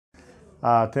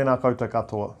Tēnā koutou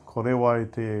katoa. Ko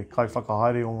Rewai te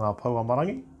kaiwhakahaere o Ngā Pou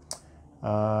Amorangi.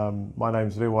 My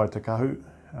name's Rewai te Kahu.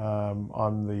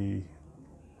 I'm the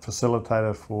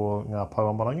facilitator for Ngā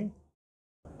Pou Amorangi.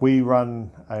 We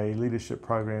run a leadership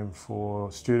program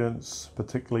for students,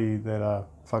 particularly that are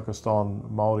focused on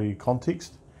Māori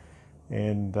context.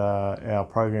 And our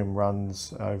program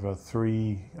runs over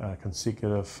 3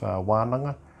 consecutive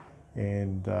wānanga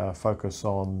and focus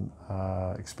on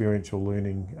experiential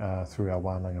learning through our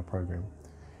wānanga program.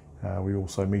 We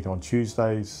also meet on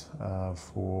Tuesdays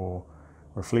for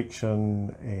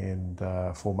reflection and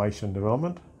formation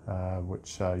development,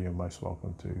 which you're most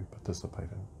welcome to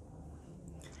participate in.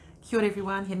 Kia ora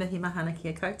everyone, he mihi mahana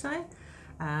kia koutou.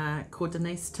 Ko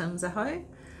Denise Timms ahau.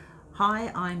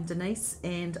 Hi, I'm Denise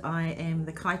and I am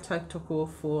the kaitautoko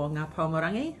for Ngā Pou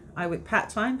Amorangi. I work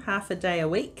part-time, half a day a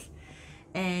week,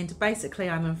 and basically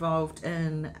I'm involved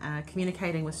in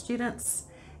communicating with students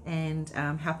and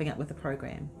helping out with the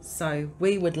program. So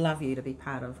we would love you to be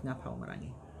part of Ngā Pou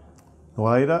Amorangi. No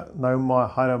reira, nau mai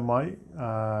haere mai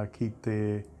ki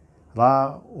te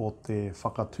rā o te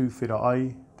whakatūwhera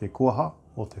ai, te koha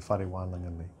o te whare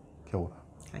wānanga nei. Kia ora.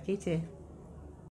 Ka kite.